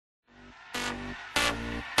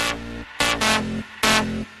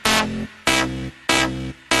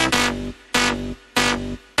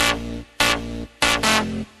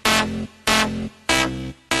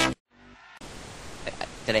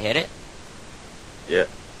Did I hit it? Yeah.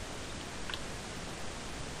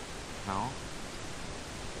 No.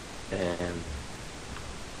 And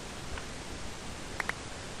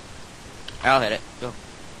I'll hit it. Go.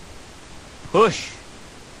 Push!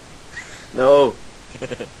 no.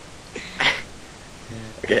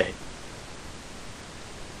 Okay.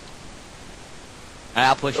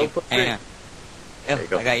 I'll push Go you. push Hang me. on. There you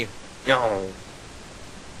go. I got you. No.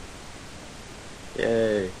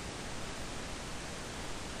 Yay.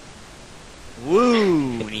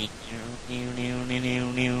 Woo!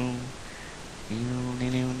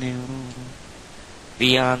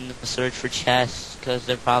 Be on the search for chests, because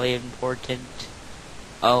they're probably important.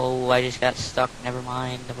 Oh, I just got stuck. Never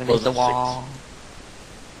mind. I'm gonna hit the wall.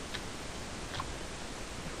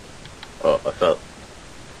 Oh, I fell.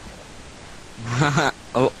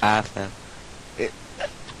 Oh, I fell.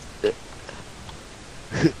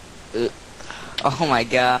 Oh my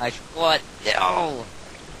gosh. What? No!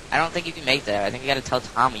 I don't think you can make that. I think you gotta tell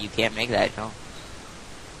Tommy you can't make that, no?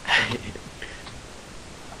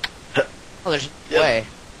 Oh, there's no way.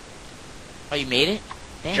 Oh, you made it?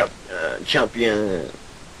 Damn. Champion.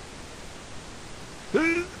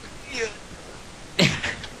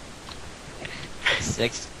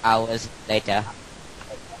 6 hours later.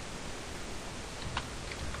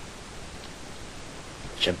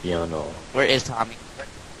 Champiano. Where is Tommy?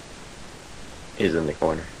 He's in the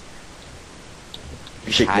corner.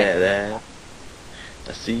 Shake Hi. that ass.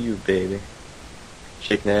 I see you, baby.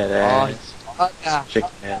 Shake that ass. Oh, yeah. Shake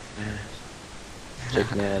that ass. Shake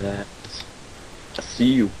that ass. I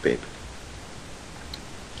see you, baby.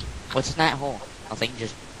 What's in that hole? I think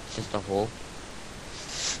just a hole.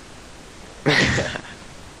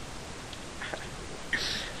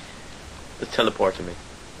 Just teleport to me.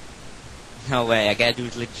 No way, I gotta do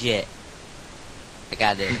it legit. I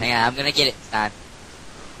got this. Hang on, I'm gonna get it this time.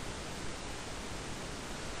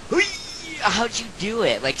 How'd you do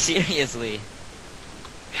it? Like, seriously.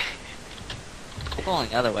 I'm going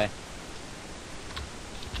the other way.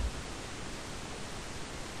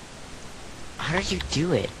 How did you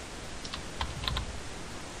do it?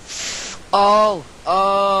 Oh!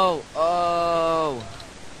 Oh! Oh!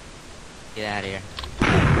 Get out of here.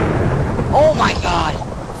 Oh my god!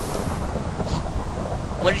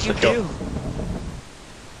 What did you Let's go. do?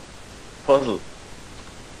 Puzzle.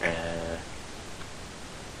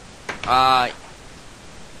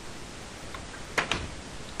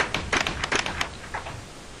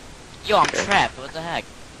 Yo, I'm trapped. What the heck?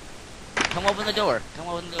 Come open the door. Come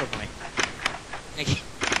open the door for me.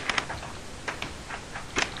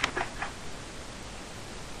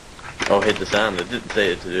 Oh, hit the sand. I didn't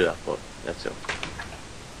say it to do that, but let's go.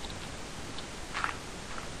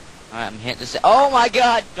 Alright, I'm hitting this. Oh my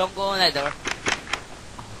god! Don't go in that door.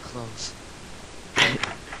 Oh, close.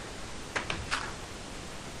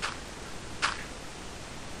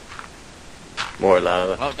 More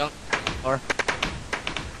lava. Oh, don't. Or.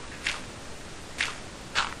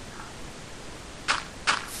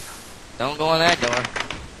 Don't go in that door.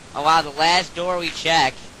 Oh wow, the last door we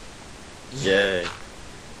checked. Yay.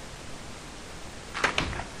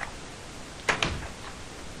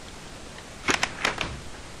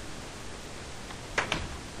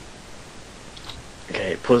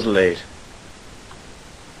 Okay, puzzle 8.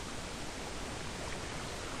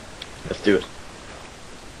 Let's do it.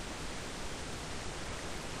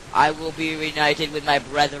 I will be reunited with my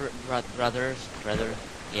brothers.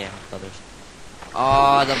 Yeah, brothers.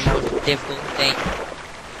 Oh, the most difficult thing.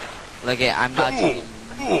 Look at, I'm about to.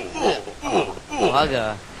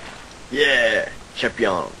 Bugger. Yeah,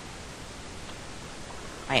 champion.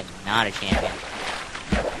 I am not a champion.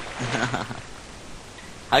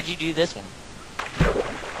 How'd you do this one?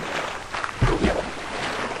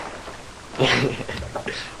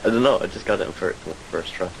 I don't know. I just got it in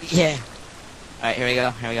first try. Yeah. Alright, here we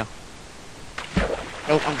go. Here we go.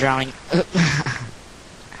 Oh, I'm drowning.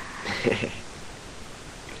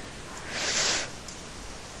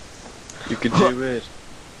 You can do it.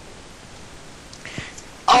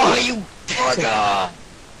 Oh, you bugger!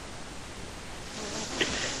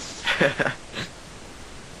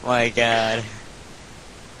 My god.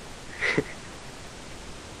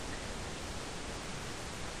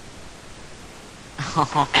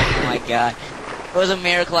 Oh my god. It was a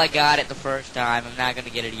miracle I got it the first time. I'm not gonna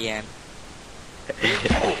get it again.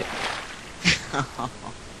 Oh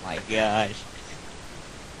my gosh.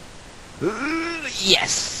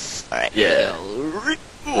 Yes! Alright, Yeah. here we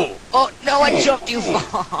go. Oh no, I jumped too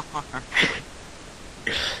far!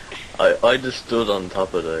 I just stood on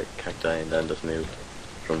top of the cacti and then just moved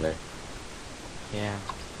from there. Yeah.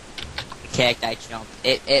 The cacti jumped.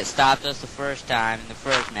 It stopped us the first time in the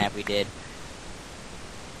first map we did.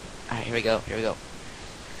 Alright, here we go.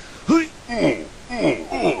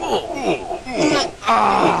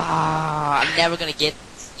 I'm never gonna get.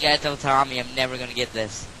 You gotta tell Tommy I'm never gonna get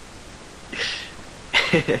this.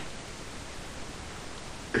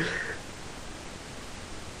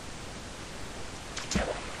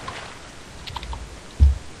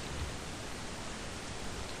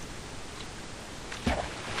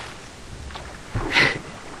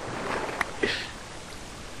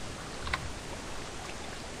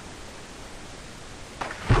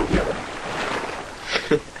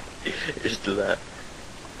 You're still that.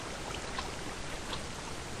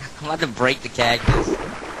 I'm about to break the cactus.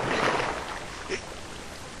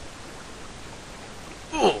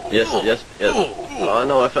 Yes. Oh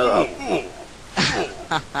no, I fell out.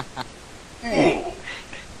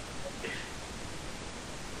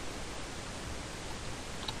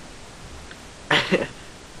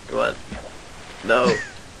 Come on. No.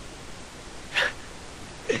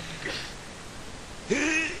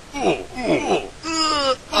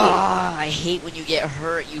 I hate when you get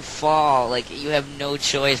hurt, you fall. Like, you have no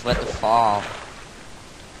choice but to fall.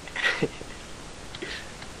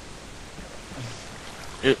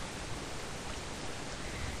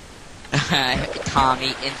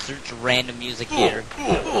 Tommy, insert random music here.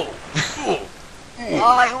 Oh,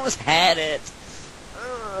 I almost had it.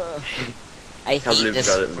 I can't hate believe this.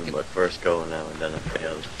 I got it in my first go now and then I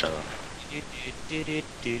failed. Fell off.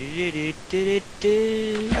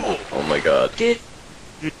 Oh my god.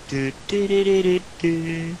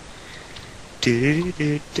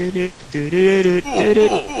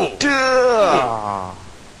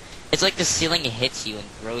 It's like the ceiling hits you and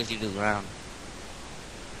throws you to the ground.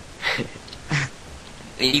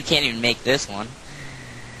 You can't even make this one.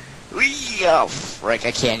 Oh, frick,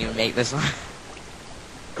 I can't even make this one.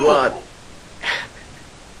 Come on.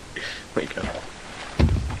 Wake up.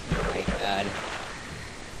 Oh my god.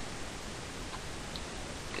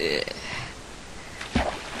 Ugh.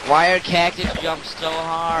 Why are cactus jumps so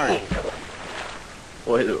hard?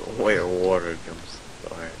 Why are water jumps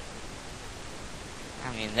so hard? I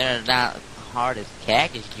mean, they're not hard as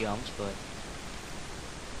cactus jumps, but...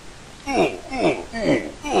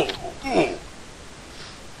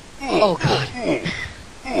 Oh god.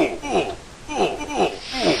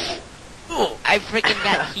 I freaking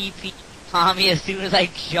got TP Tommy as soon as I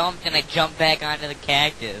jumped and I jumped back onto the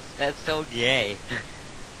cactus. That's so gay.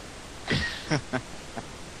 I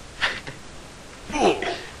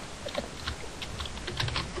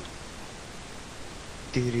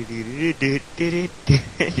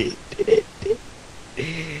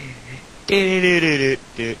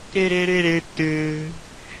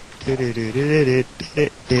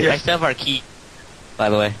still have our key, by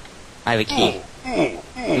the way. I have a key. You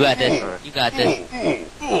got this. You got this.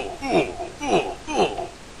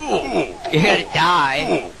 You're gonna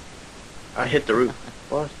die. I hit the roof.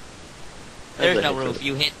 What? There's no roof.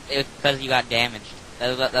 You hit it because you got damaged.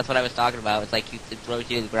 That's what I was talking about. It's like it throws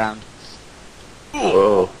you to the ground.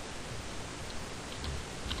 Whoa.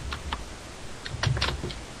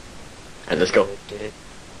 And let's go.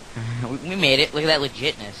 We made it. Look at that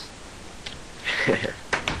legitness.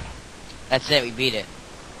 That's it. We beat it.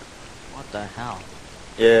 What the hell?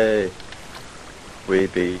 Yay. We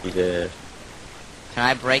beat it. Can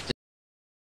I break the